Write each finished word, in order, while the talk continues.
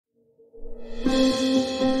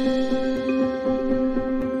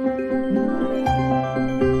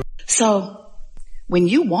So when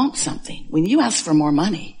you want something, when you ask for more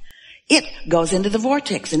money, it goes into the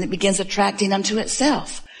vortex and it begins attracting unto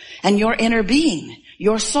itself. And your inner being,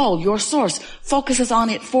 your soul, your source, focuses on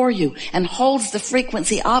it for you and holds the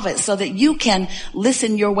frequency of it so that you can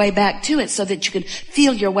listen your way back to it, so that you can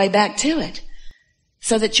feel your way back to it,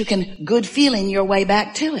 so that you can good feeling your way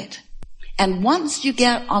back to it. And once you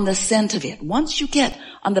get on the scent of it, once you get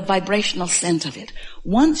on the vibrational scent of it,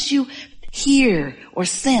 once you hear or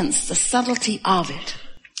sense the subtlety of it,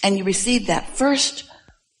 and you receive that first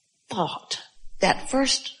thought that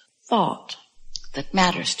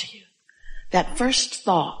matters to you, that first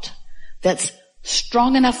thought that's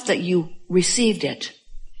strong enough that you received it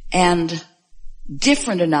and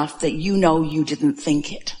different enough that you know you didn't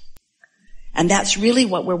think it. And that's really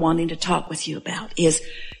what we're wanting to talk with you about, is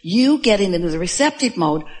you getting into the receptive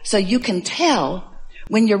mode so you can tell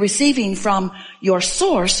when you're receiving from your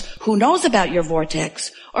source who knows about your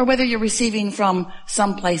vortex, or whether you're receiving from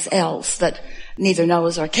someplace else that neither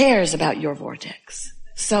knows or cares about your vortex.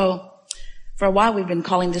 So for a while we've been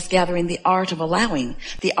calling this gathering the art of allowing,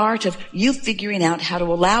 the art of you figuring out how to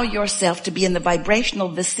allow yourself to be in the vibrational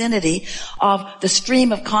vicinity of the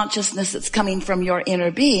stream of consciousness that's coming from your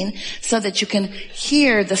inner being, so that you can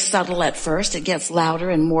hear the subtle at first. It gets louder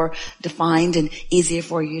and more defined and easier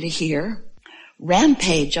for you to hear.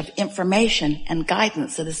 Rampage of information and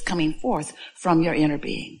guidance that is coming forth from your inner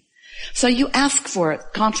being. So you ask for it.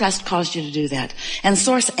 Contrast caused you to do that. And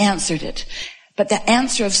Source answered it. But the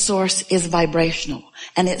answer of Source is vibrational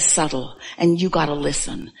and it's subtle, and you gotta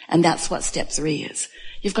listen. And that's what step 3 is.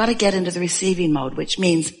 You've got to get into the receiving mode, which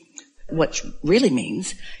really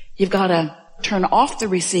means you've got to turn off the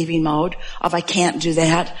receiving mode of I can't do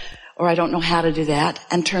that, or I don't know how to do that,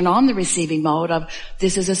 and turn on the receiving mode of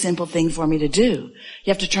this is a simple thing for me to do. You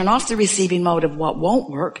have to turn off the receiving mode of what won't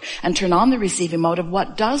work and turn on the receiving mode of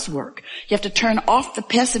what does work. You have to turn off the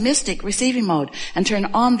pessimistic receiving mode and turn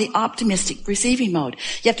on the optimistic receiving mode.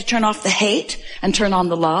 You have to turn off the hate and turn on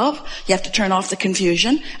the love. You have to turn off the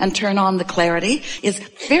confusion and turn on the clarity. It's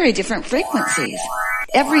very different frequencies.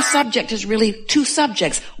 Every subject is really 2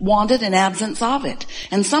 subjects, wanted and absence of it.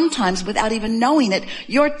 And sometimes, without even knowing it,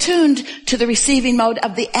 you're tuned to the receiving mode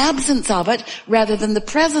of the absence of it rather than the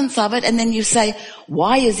presence of it. And then you say,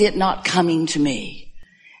 why is it not coming to me?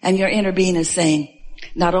 And your inner being is saying,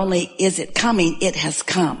 not only is it coming, it has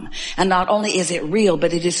come. And not only is it real,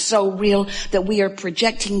 but it is so real that we are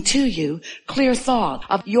projecting to you clear thought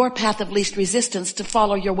of your path of least resistance to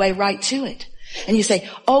follow your way right to it. And you say,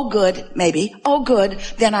 oh good, maybe, oh good,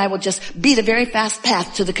 then I will just beat a very fast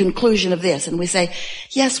path to the conclusion of this. And we say,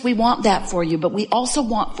 yes, we want that for you, but we also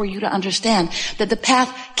want for you to understand that the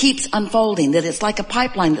path keeps unfolding, that it's like a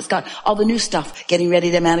pipeline that's got all the new stuff getting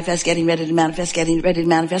ready to manifest, getting ready to manifest, getting ready to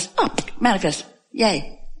manifest. Oh, manifest.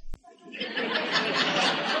 Yay.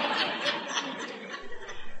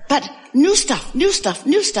 But new stuff. Yay. New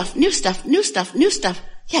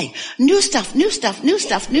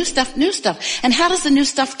stuff. And how does the new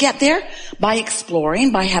stuff get there? By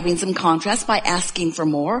exploring, by having some contrast, by asking for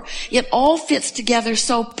more. It all fits together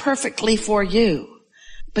so perfectly for you.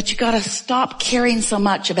 But you gotta stop caring so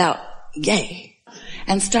much about yay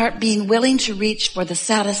and start being willing to reach for the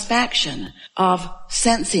satisfaction of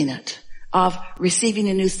sensing it, of receiving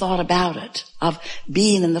a new thought about it, of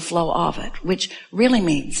being in the flow of it, which really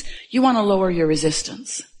means you want to lower your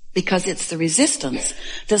resistance. Because it's the resistance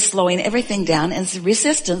that's slowing everything down, and it's the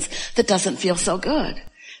resistance that doesn't feel so good.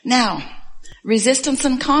 Now, resistance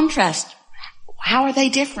and contrast, how are they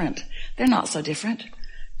different? They're not so different.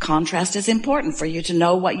 Contrast is important for you to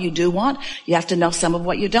know what you do want. You have to know some of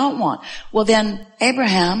what you don't want. Well then,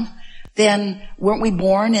 Abraham, weren't we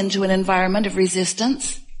born into an environment of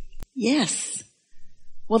resistance? Yes.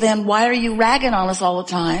 Well then, why are you ragging on us all the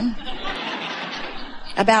time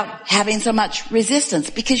about having so much resistance?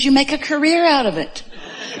 Because you make a career out of it.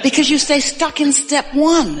 Because you stay stuck in step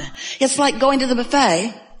 1. It's like going to the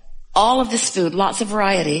buffet, all of this food, lots of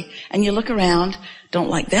variety, and you look around, don't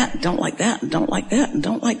like that, don't like that, and don't like that, and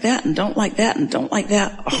don't like that, and don't like that, and don't like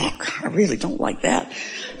that. Oh, I really don't like that.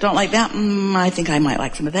 Don't like that. I think I might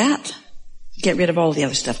like some of that. Get rid of all the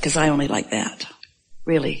other stuff, because I only like that.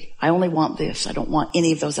 Really, I only want this. I don't want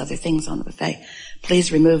any of those other things on the buffet.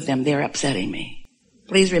 Please remove them. They're upsetting me.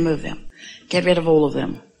 Please remove them. Get rid of all of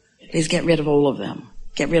them. Please get rid of all of them.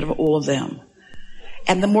 Get rid of all of them.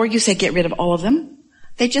 And the more you say get rid of all of them,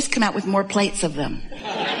 they just come out with more plates of them.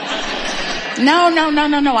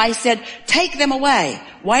 No. I said, take them away.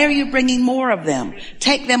 Why are you bringing more of them?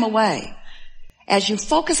 Take them away. As you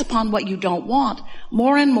focus upon what you don't want,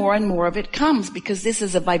 more and more and more of it comes, because this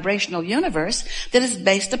is a vibrational universe that is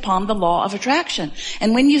based upon the law of attraction.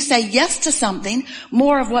 And when you say yes to something,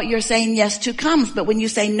 more of what you're saying yes to comes. But when you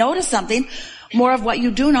say no to something, more of what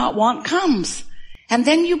you do not want comes. And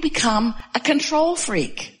then you become a control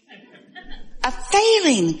freak. A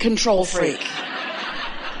failing control freak.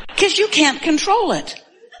 Because you can't control it.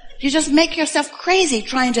 You just make yourself crazy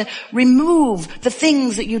trying to remove the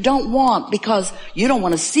things that you don't want because you don't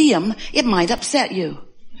want to see them. It might upset you.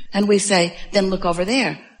 And we say, then look over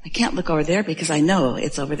there. I can't look over there because I know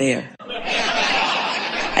it's over there.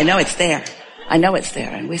 I know it's there. I know it's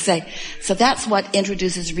there. And we say, so that's what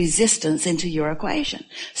introduces resistance into your equation.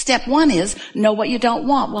 Step one is know what you don't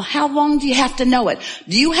want. Well, how long do you have to know it?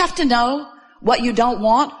 Do you have to know what you don't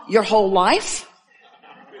want your whole life?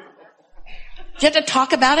 Do you have to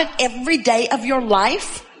talk about it every day of your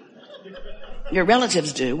life? Your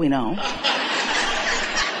relatives do, we know.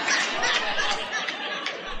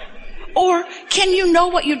 Or can you know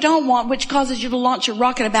what you don't want, which causes you to launch a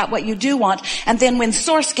rocket about what you do want, and then when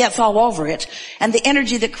source gets all over it, and the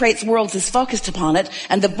energy that creates worlds is focused upon it,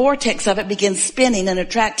 and the vortex of it begins spinning and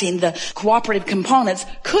attracting the cooperative components,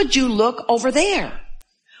 could you look over there?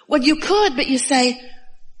 Well, you could, but you say,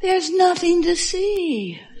 there's nothing to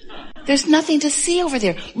see. There's nothing to see over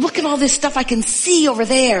there. Look at all this stuff I can see over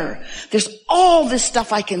there. There's all this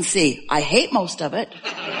stuff I can see. I hate most of it.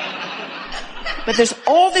 But there's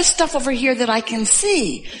all this stuff over here that I can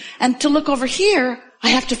see. And to look over here, I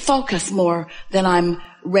have to focus more than I'm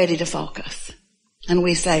ready to focus. And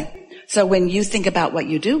we say, so when you think about what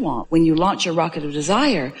you do want, when you launch your rocket of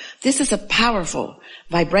desire, this is a powerful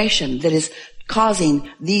vibration that is causing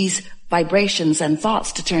these vibrations and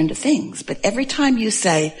thoughts to turn to things. But every time you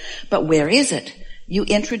say, but where is it? You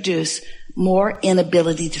introduce more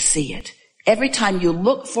inability to see it. Every time you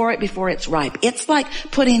look for it before it's ripe. It's like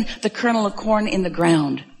putting the kernel of corn in the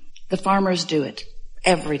ground. The farmers do it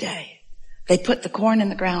every day. They put the corn in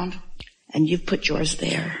the ground and you've put yours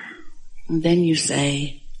there. And then you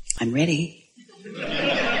say, I'm ready.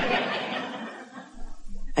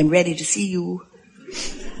 I'm ready to see you.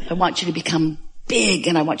 I want you to become big,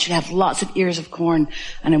 and I want you to have lots of ears of corn,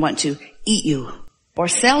 and I want to eat you or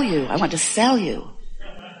sell you. I want to sell you.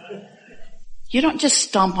 You don't just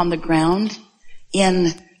stomp on the ground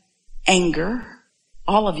in anger.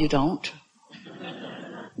 All of you don't.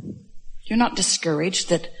 You're not discouraged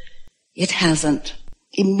that it hasn't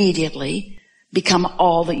immediately become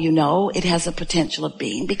all that you know it has a potential of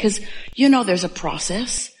being, because you know there's a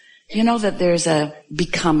process. You know that there's a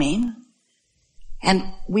becoming. And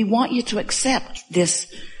we want you to accept this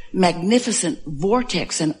magnificent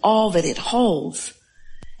vortex and all that it holds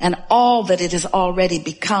and all that it has already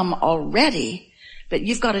become already. But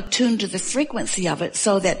you've got to tune to the frequency of it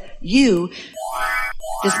so that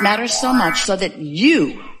this matters so much so that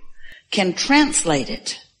you can translate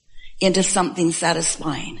it into something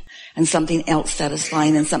satisfying and something else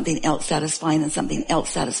satisfying and something else satisfying and something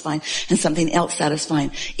else satisfying and something else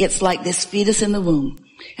satisfying. It's like this fetus in the womb.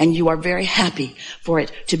 And you are very happy for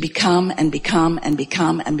it to become and become and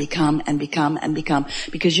become and become and become and become.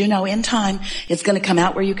 Because you know in time it's going to come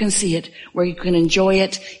out where you can see it, where you can enjoy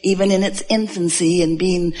it, even in its infancy and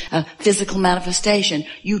being a physical manifestation.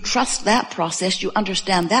 You trust that process, you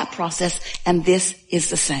understand that process, and this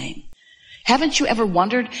is the same. Haven't you ever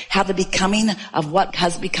wondered how the becoming of what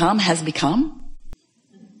has become has become?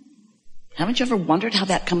 Haven't you ever wondered how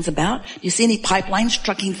that comes about? Do you see any pipelines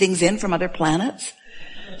trucking things in from other planets?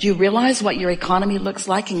 Do you realize what your economy looks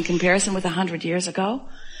like in comparison with 100 years ago?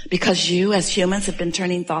 Because you, as humans, have been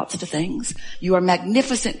turning thoughts to things. You are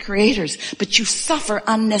magnificent creators, but you suffer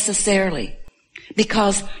unnecessarily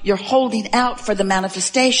because you're holding out for the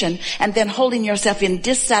manifestation and then holding yourself in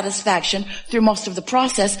dissatisfaction through most of the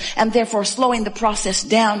process, and therefore slowing the process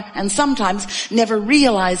down and sometimes never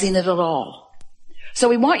realizing it at all. So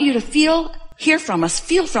we want you to feel from us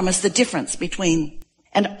the difference between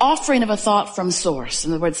an offering of a thought from source.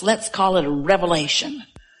 In other words, let's call it a revelation.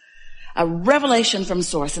 A revelation from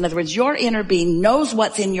source. In other words, your inner being knows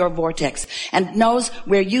what's in your vortex and knows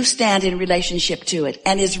where you stand in relationship to it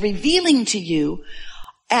and is revealing to you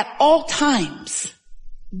at all times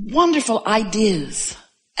wonderful ideas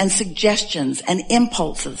and suggestions and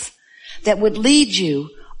impulses that would lead you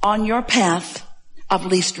on your path of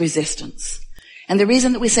least resistance. And the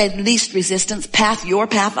reason that we say least resistance, your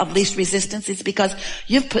path of least resistance, is because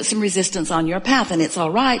you've put some resistance on your path, and it's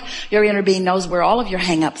all right. Your inner being knows where all of your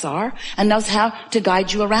hang-ups are and knows how to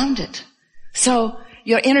guide you around it. So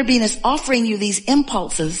your inner being is offering you these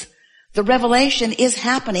impulses. The revelation is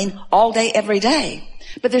happening all day, every day.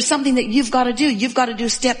 But there's something that you've got to do. You've got to do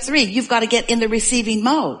step 3. You've got to get in the receiving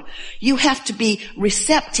mode. You have to be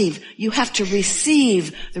receptive. You have to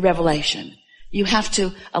receive the revelation. You have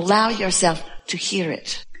to allow yourself to hear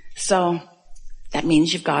it. So that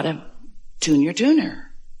means you've got to tune your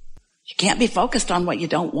tuner. You can't be focused on what you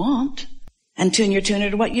don't want and tune your tuner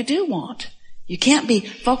to what you do want. You can't be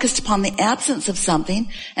focused upon the absence of something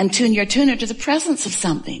and tune your tuner to the presence of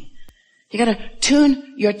something. You got to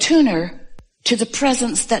tune your tuner to the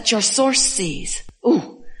presence that your source sees.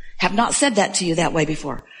 Ooh, have not said that to you that way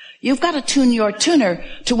before. You've got to tune your tuner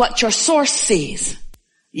to what your source sees,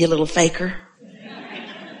 you little faker.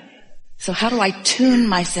 So how do I tune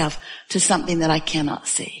myself to something that I cannot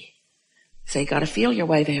see? So you got to feel your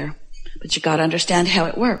way there, but you got to understand how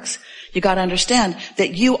it works. You got to understand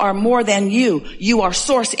that you are more than you. You are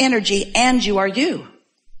source energy and you are you.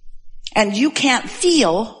 And you can't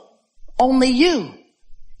feel only you.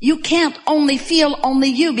 You can't only feel only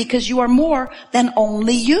you because you are more than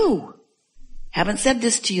only you. Haven't said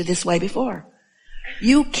this to you this way before.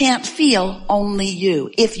 You can't feel only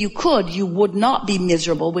you. If you could, you would not be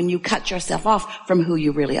miserable when you cut yourself off from who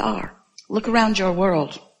you really are. Look around your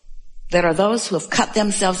world. There are those who have cut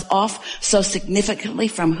themselves off so significantly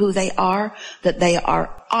from who they are that they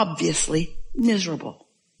are obviously miserable.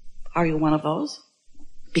 Are you one of those?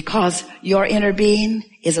 Because your inner being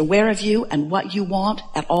is aware of you and what you want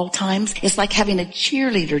at all times. It's like having a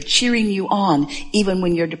cheerleader cheering you on even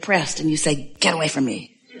when you're depressed and you say, get away from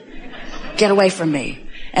me. Get away from me.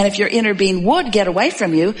 And if your inner being would get away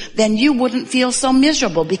from you, then you wouldn't feel so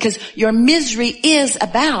miserable because your misery is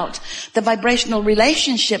about the vibrational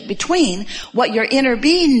relationship between what your inner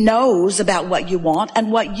being knows about what you want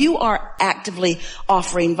and what you are actively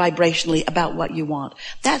offering vibrationally about what you want.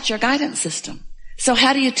 That's your guidance system. So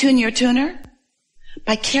how do you tune your tuner?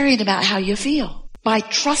 By caring about how you feel. By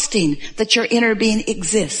trusting that your inner being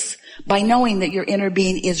exists. By knowing that your inner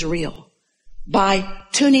being is real. By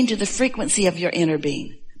tuning to the frequency of your inner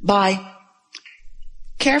being. By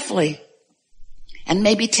carefully and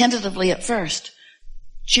maybe tentatively at first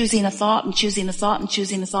choosing a thought and choosing a thought and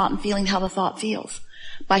choosing a thought and feeling how the thought feels.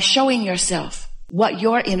 By showing yourself what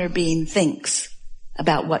your inner being thinks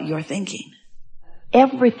about what you're thinking.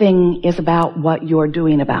 Everything is about what you're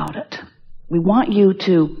doing about it. We want you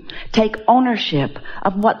to take ownership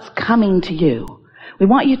of what's coming to you. We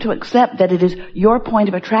want you to accept that it is your point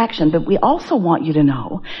of attraction, but we also want you to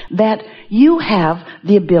know that you have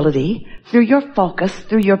the ability, through your focus,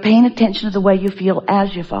 through your paying attention to the way you feel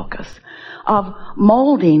as you focus, of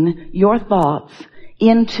molding your thoughts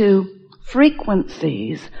into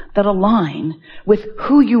frequencies that align with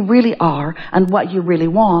who you really are and what you really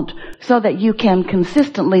want so that you can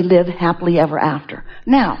consistently live happily ever after.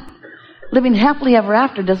 Now, living happily ever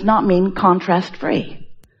after does not mean contrast-free.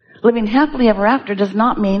 Living happily ever after does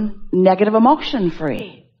not mean negative emotion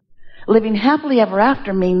free. Living happily ever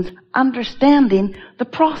after means understanding the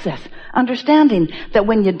process. Understanding that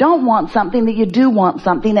when you don't want something, that you do want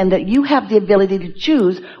something, and that you have the ability to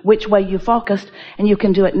choose which way you focused, and you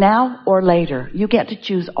can do it now or later. You get to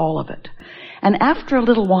choose all of it. And after a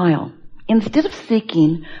little while, instead of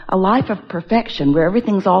seeking a life of perfection where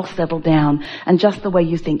everything's all settled down and just the way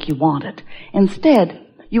you think you want it, instead,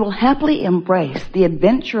 you will happily embrace the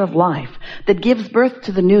adventure of life that gives birth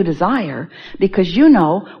to the new desire, because you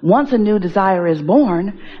know once a new desire is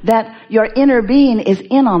born that your inner being is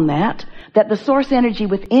in on that the source energy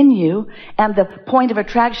within you and the point of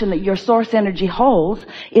attraction that your source energy holds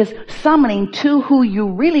is summoning to who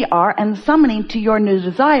you really are and summoning to your new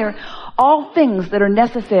desire all things that are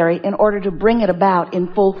necessary in order to bring it about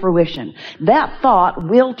in full fruition. That thought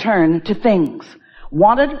will turn to things.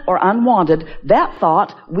 Wanted or unwanted, that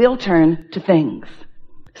thought will turn to things.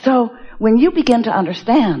 So when you begin to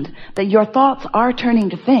understand that your thoughts are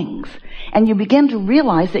turning to things, and you begin to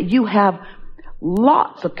realize that you have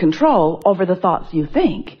lots of control over the thoughts you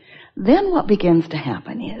think, then what begins to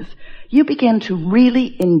happen is you begin to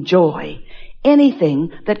really enjoy anything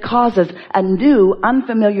that causes a new,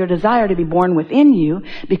 unfamiliar desire to be born within you,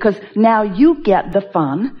 because now you get the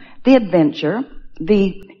fun, the adventure,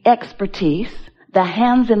 the expertise, the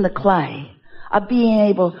hands in the clay of being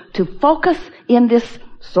able to focus in this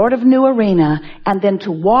sort of new arena and then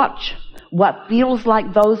to watch what feels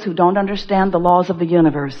like those who don't understand the laws of the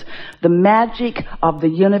universe, the magic of the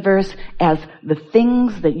universe as the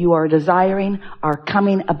things that you are desiring are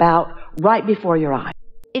coming about right before your eyes.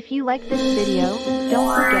 If you like this video,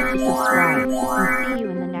 don't forget to subscribe and see you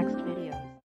in the next